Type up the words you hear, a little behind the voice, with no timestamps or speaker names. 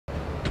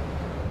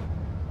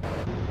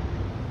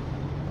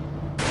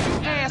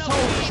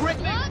asshole trick.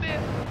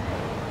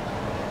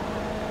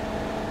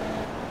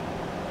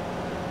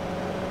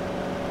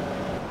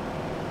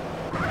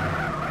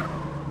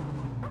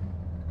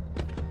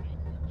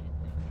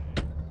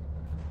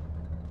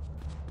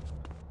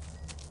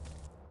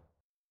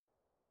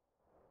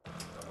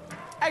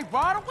 Hey,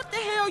 Ryder, what the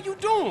hell you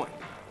doing?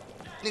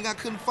 Nigga, I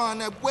couldn't find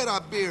that wet I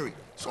buried,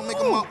 so I'm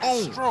making my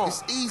own. Strong.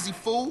 It's easy,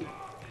 fool.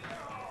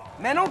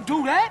 Man, don't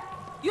do that.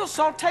 You'll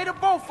saute the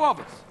both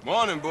of us.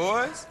 Morning,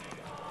 boys.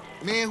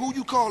 Man, who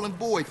you calling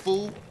boy,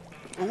 fool?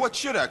 Well, what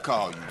should I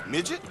call you,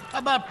 midget? How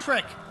about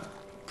prick?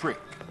 Prick.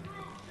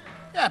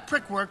 Yeah,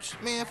 prick works.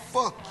 Man,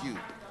 fuck you.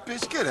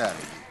 Bitch, get out of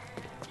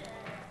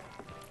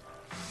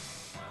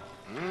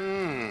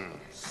here.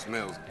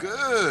 Smells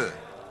good.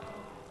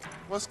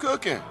 What's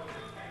cooking?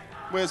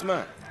 Where's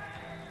mine?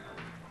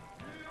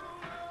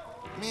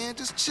 Man,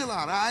 just chill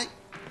out, all right?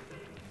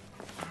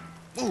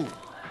 Move.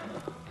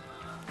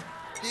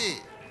 Yeah,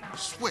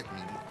 sweat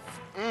me.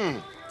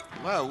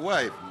 My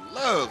wife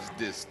loves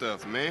this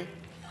stuff, man.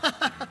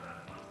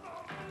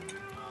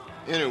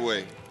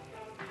 Anyway,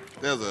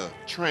 there's a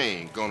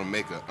train gonna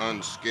make an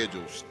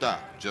unscheduled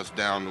stop just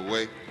down the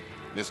way.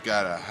 It's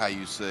got a, how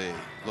you say,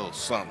 little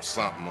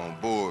something on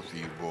board for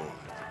you boys.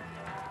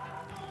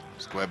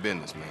 Square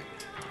business, man.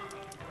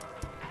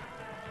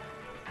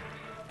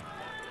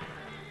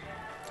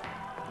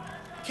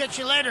 Catch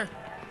you later,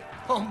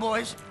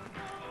 homeboys.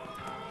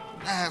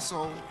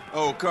 Asshole.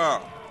 Oh,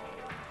 Carl,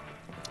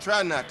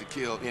 try not to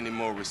kill any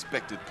more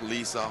respected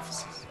police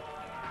officers.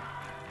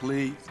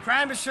 Please.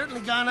 Crime has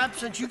certainly gone up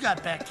since you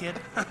got back, kid.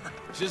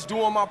 Just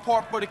doing my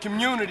part for the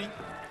community.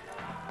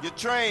 Your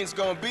train's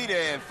gonna be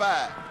there in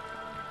 5.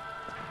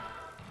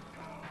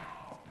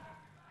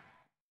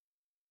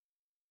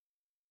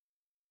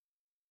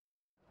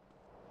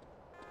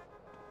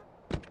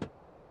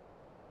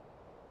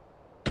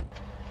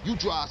 You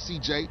drive,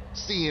 CJ,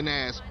 seeing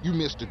as you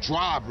missed the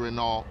driver and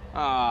all.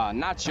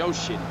 Not your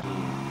shit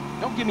again.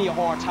 Don't give me a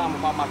hard time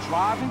about my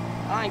driving.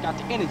 I ain't got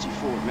the energy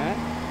for it, man.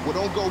 Well,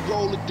 don't go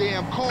roll the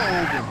damn car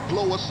over and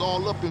blow us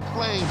all up in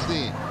flames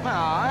then.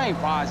 Nah, I ain't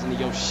rising to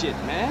your shit,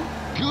 man.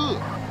 Good.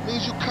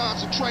 Means you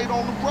concentrate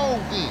on the road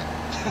then.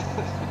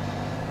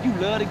 You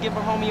love to give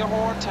a homie a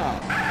hard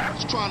time.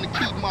 Just trying to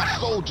keep my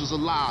soldiers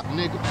alive,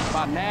 nigga.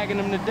 By nagging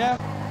them to death?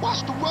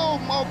 Watch the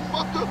road,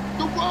 motherfucker.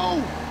 The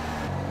road.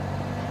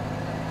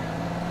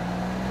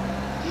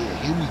 Yeah,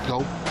 here we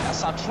go.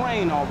 That's our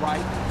train, all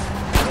right.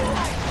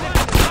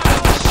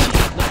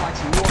 Shit, look like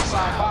some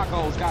Northside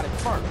Vagos got it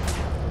first.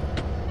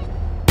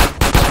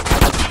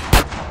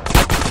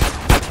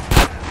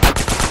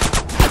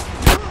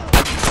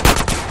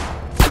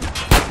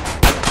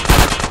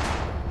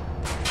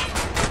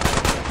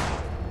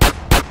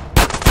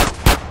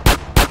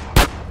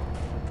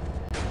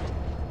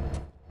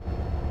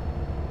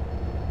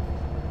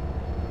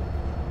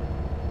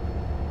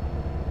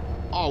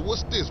 Oh,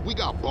 what's this? We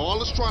got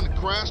ballers trying to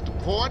crash the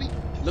party?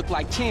 Look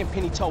like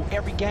Tenpenny told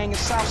every gang in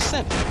South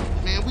Central.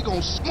 Man, we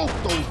gonna smoke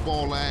those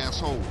baller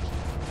assholes.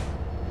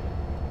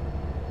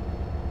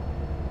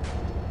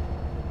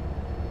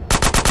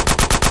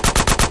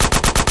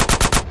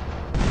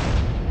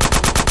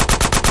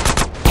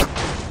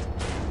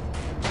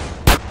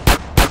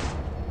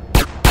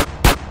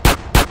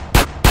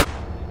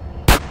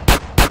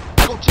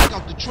 Go check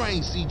out the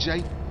train,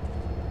 CJ.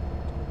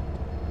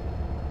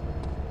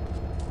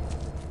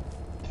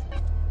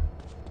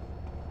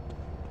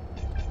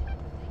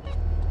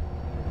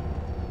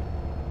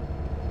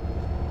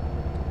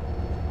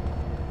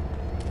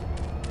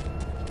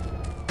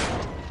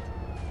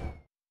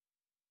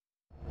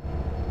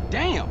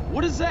 Damn,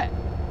 what is that?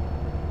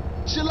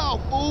 Chill out,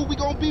 fool. We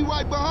gonna be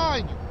right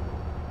behind you.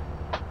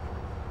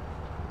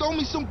 Throw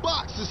me some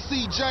boxes,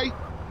 CJ.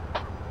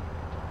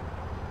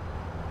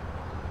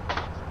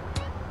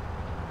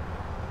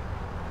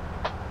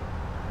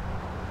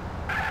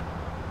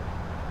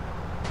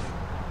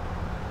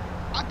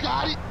 I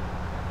got it.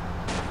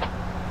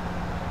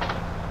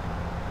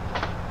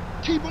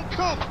 Keep them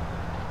coming.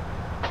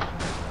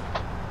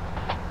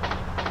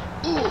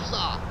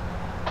 Bullseye.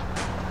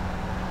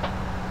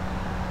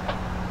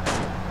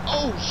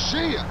 Oh,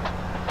 shit!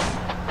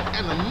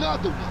 And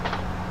another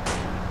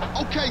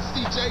one. Okay,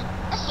 CJ,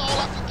 that's all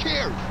I can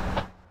carry.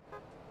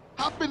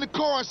 Hop in the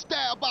car and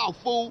stab out,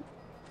 fool.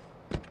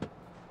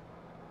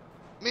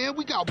 Man,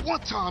 we got one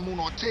time on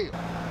our tail.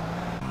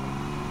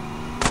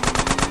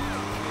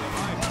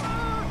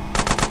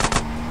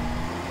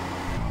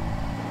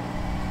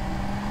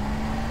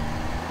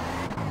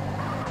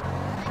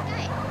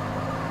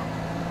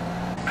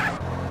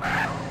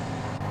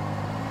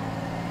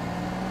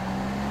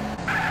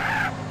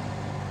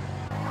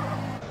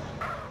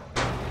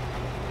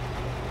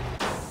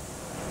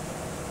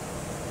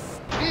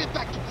 Head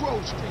back to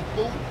Grove Street,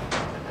 fool.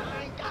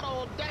 I ain't got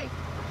all day.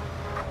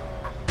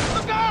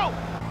 Let's go!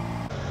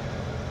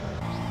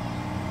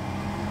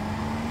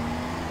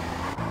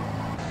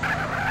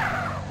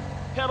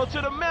 Pedal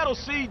to the metal,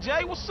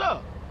 CJ. What's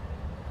up?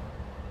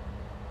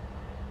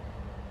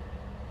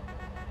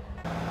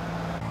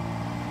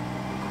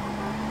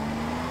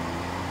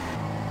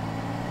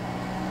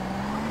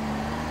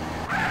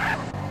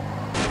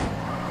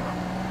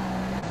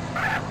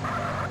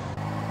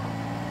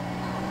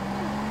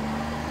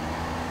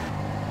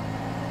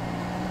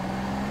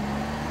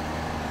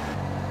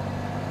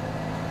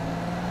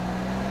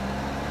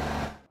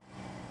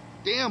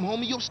 Damn,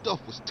 homie, your stuff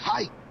was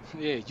tight.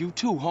 Yeah, you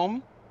too,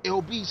 homie.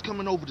 LB's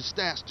coming over to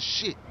stash the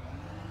shit.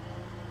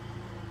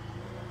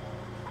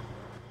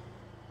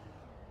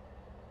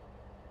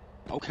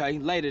 Okay,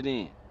 later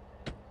then.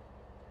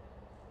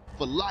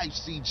 For life,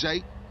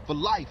 CJ. For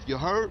life, you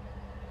heard?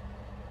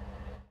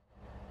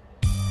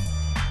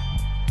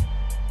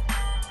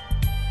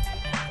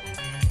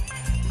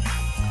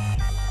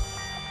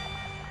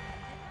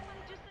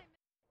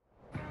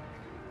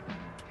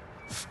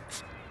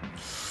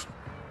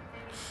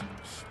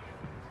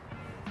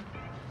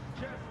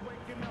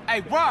 Hey,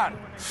 Rod!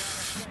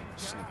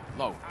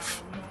 Low.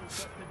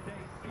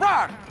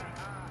 Rod!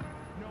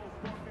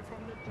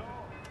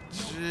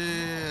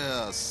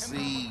 Yeah,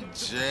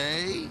 CJ.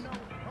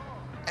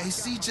 Hey,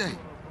 CJ,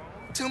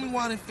 tell me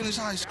why I didn't finish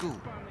high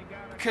school.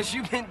 Because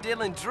you been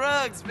dealing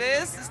drugs,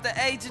 man, since the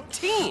age of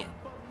 10.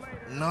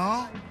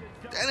 No,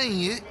 that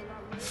ain't it.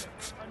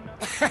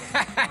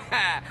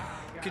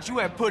 Because you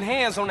had put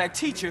hands on that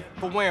teacher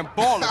for wearing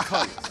baller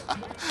colors.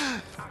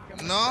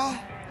 No,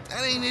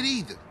 that ain't it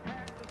either.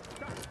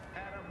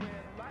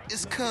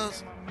 It's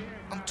 'cause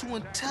I'm too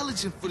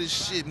intelligent for this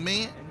shit,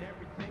 man.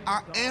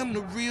 I am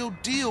the real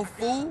deal,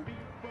 fool.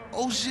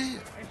 Oh, yeah.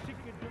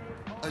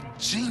 A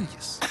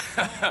genius.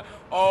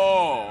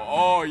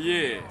 Oh,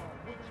 yeah.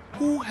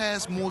 Who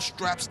has more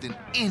straps than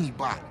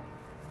anybody?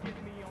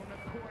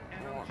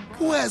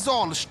 Who has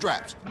all the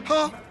straps,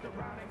 huh?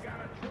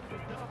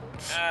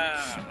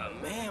 A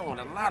man with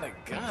a lot of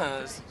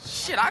guns.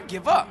 Shit, I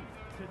give up.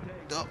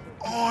 The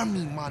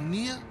army, my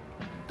nigga.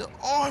 The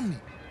army.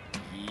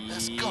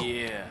 Let's go.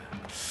 Yeah.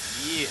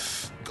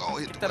 Go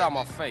hit Get the that way. out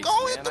my face,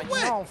 Go man. hit the Like, way.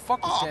 you don't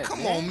fuck with Oh, that,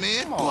 come man. on,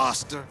 man. Come on.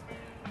 Buster.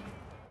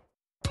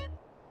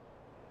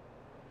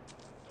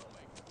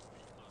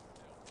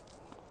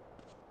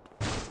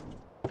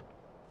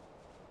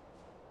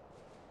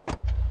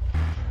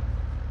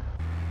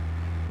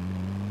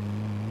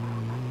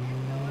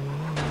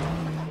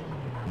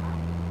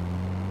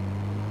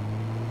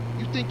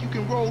 You think you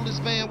can roll this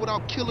van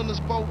without killing us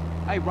both?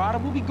 Hey, Ryder,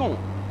 where we going?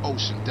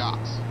 Ocean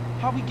docks.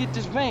 How we get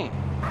this van?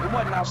 It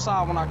wasn't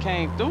outside when I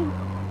came through.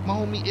 My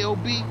homie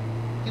LB,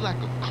 he like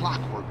a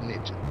clockwork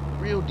ninja.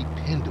 Real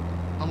dependable,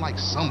 unlike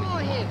some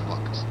of you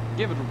motherfuckers.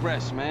 Give it a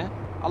rest, man.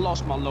 I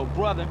lost my little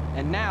brother,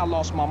 and now I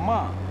lost my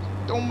mom.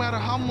 Don't matter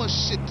how much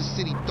shit the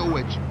city throw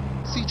at you.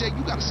 CJ,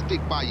 you gotta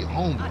stick by your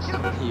homies.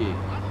 Yeah,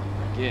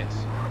 I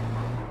guess.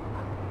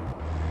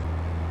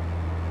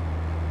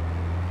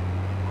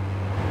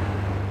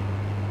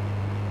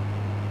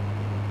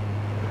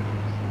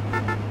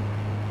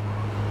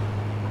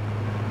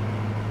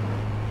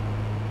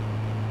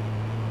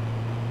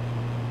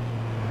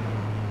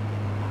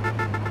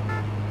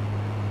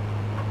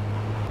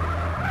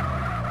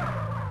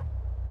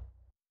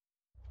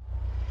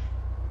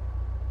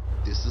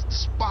 This is the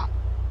spot.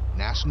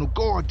 National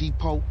Guard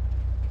Depot.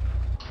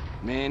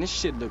 Man, this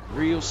shit look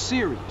real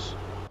serious.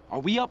 Are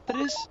we up for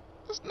this?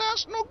 It's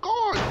National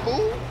Guard,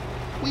 fool.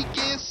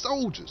 Weekend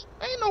soldiers.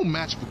 Ain't no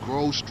match for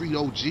Grove Street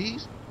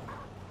OGs.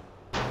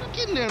 Now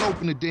get in there and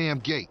open the damn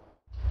gate.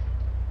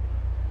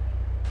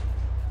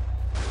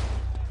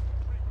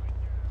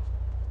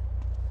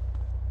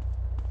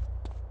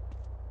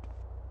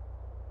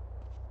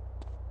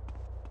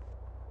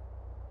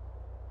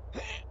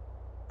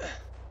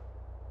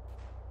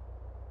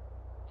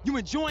 You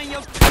enjoying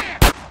your time?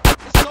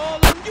 It's all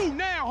on you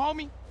now,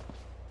 homie.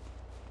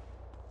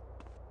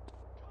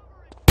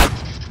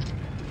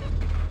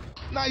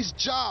 Nice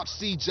job,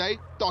 CJ.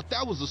 Thought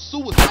that was a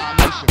suicide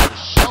mission for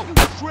sure.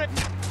 Trick.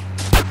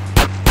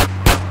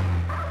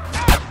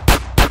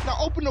 Now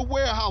open the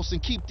warehouse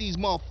and keep these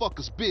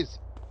motherfuckers busy.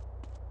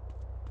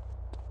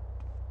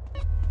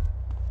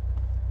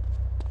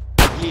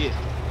 Yeah,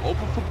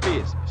 open for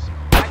business.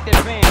 Like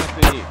that van up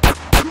in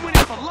here. You in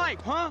it for life,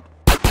 huh?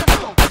 Let's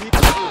go, bitch.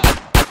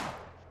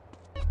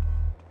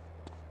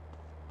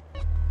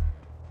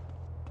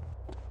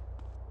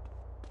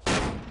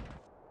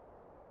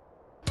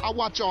 I'll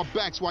watch our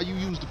backs while you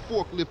use the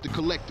forklift to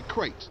collect the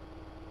crates.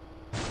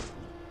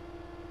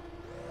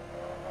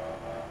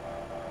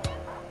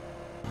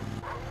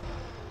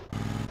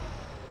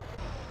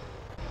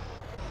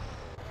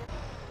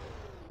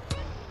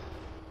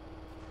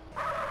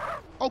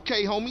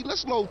 Okay, homie,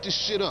 let's load this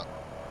shit up.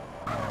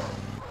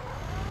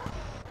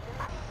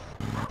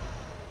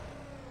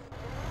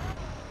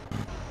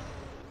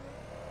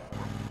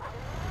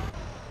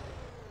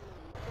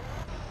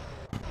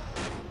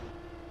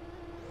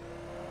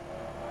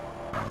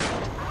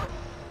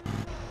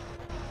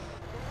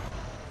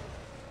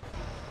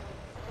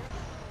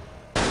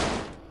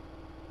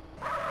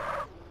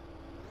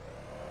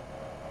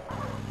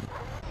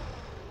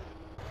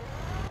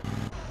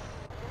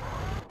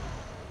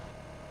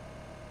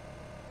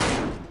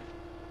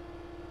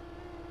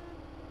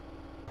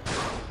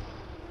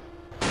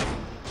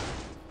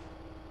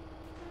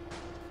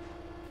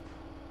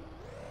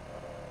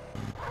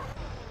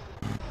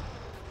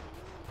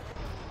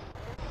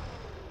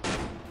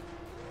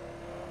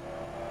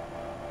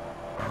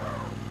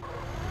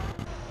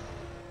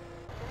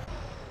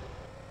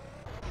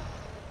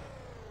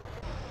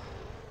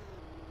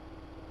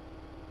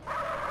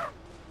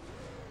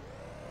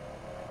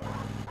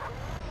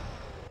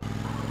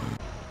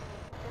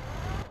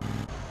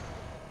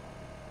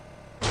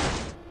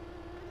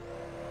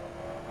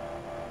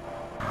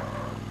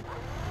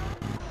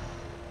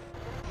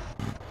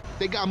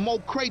 They got more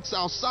crates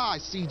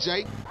outside,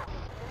 CJ.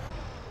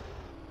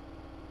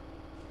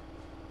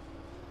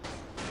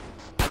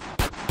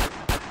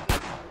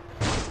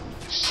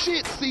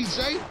 Shit,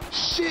 CJ,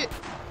 shit.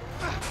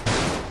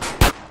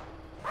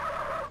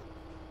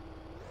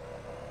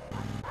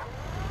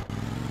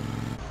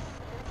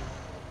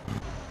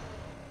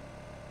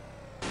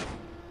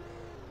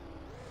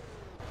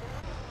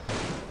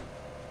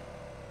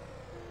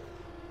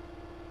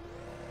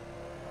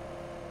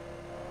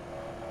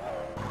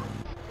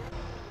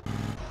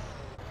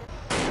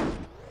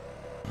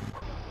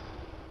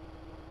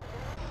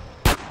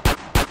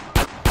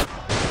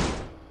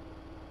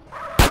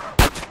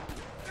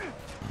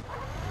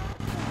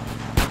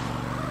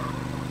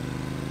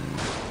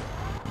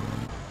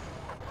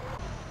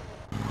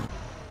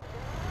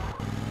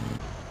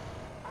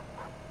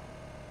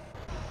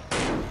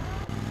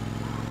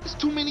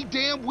 Too many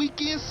damn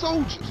weekend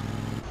soldiers.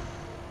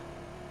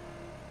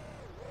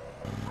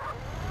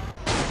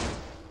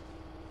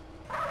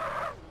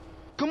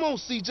 Come on,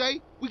 CJ,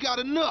 we got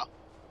enough.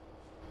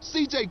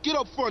 CJ, get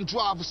up front and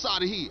drive us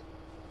out of here.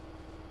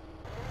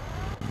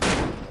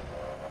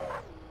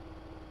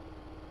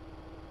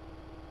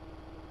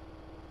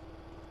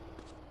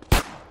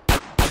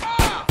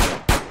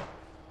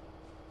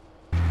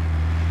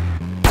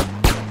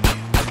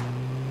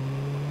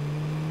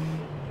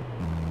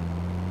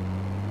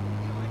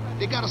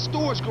 They got a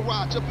storage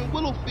garage up in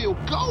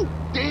Willowfield. Go!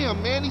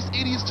 Damn, man, these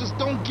idiots just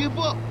don't give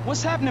up.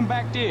 What's happening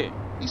back there?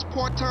 These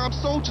part-time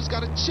soldiers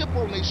got a chip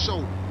on their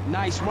shoulder.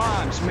 Nice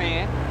rhymes,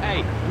 man.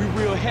 Hey, we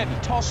real heavy.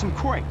 Toss some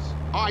crates.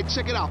 All right,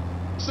 check it out.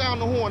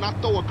 Sound the horn, I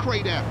throw a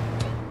crate at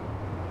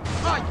them.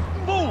 Hey,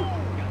 fool!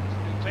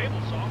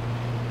 Table saw.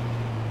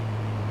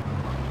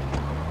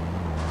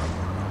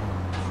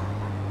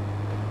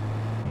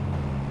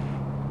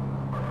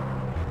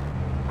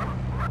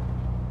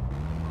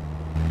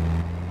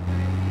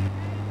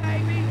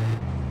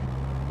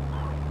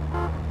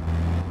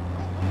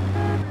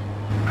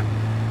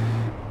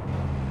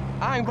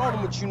 I ain't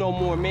rolling with you no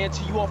more, man,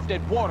 till you off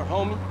that water,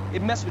 homie.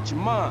 It mess with your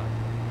mind.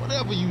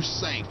 Whatever you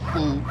say,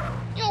 fool.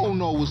 You don't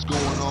know what's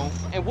going on.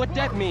 And what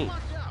that mean?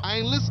 I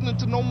ain't listening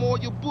to no more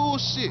of your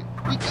bullshit.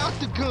 We got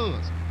the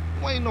guns.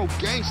 You ain't no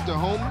gangster,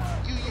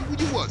 homie.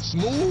 You what,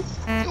 smooth?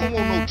 You don't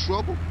want no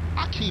trouble.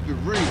 I keep it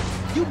real.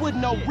 You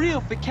wouldn't know real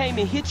if it came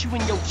and hit you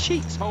in your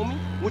cheeks, homie.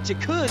 What you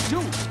could do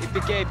if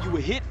it gave you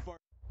a hit for...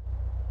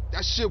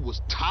 That shit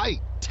was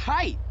tight.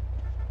 Tight?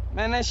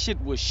 Man, that shit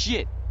was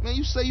shit. Man,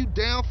 you say you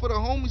down for the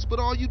homies, but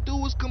all you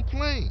do is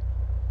complain.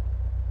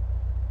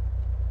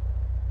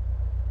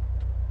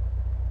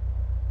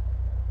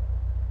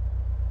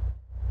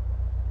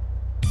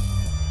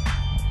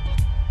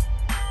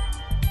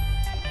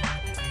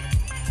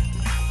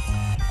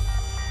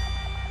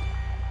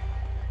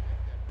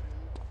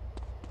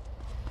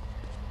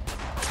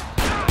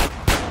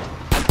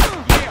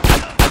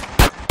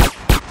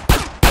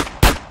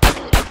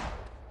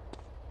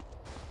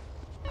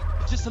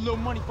 Just a little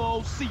money for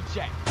old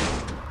CJ.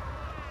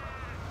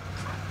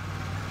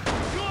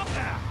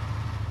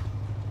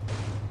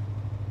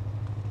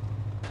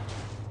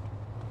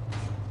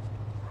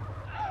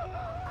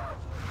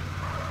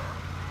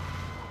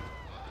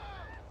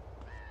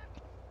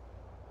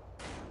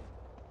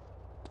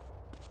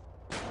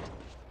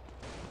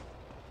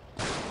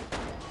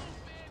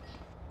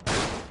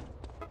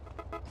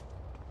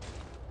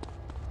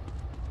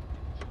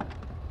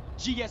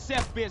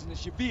 GSF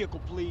business, your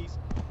vehicle, please.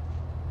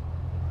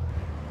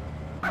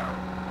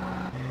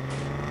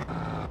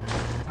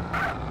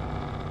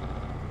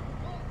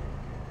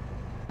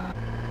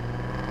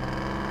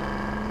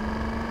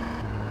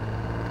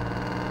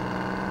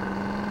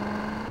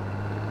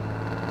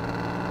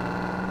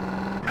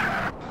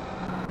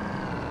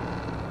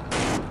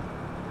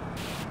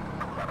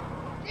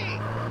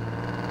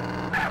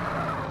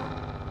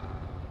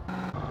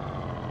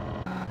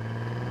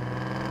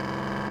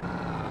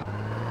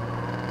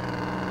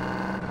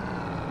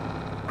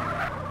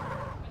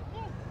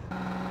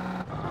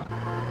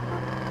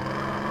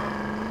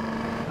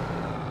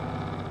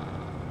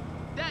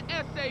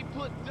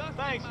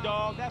 Thanks,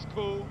 dog. That's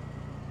cool.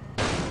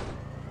 Get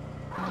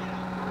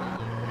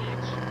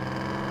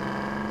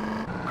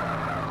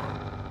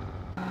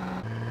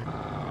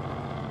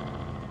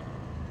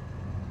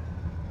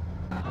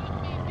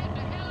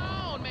the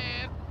hell on,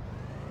 man.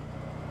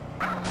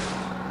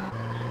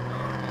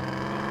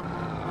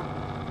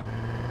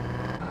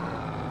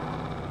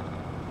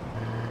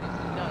 This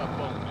is not a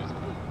bonus.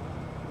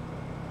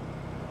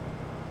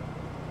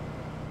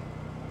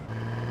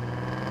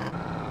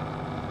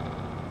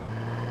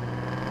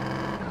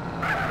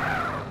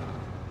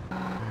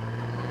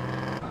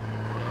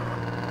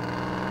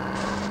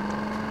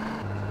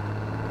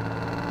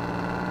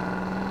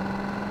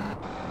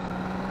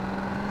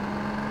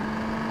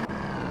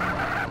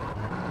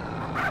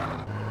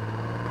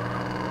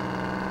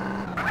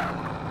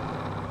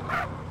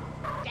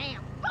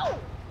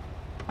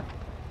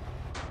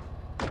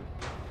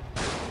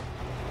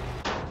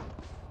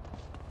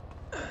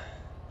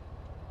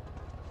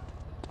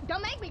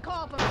 Don't make me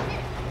call for a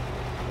minute.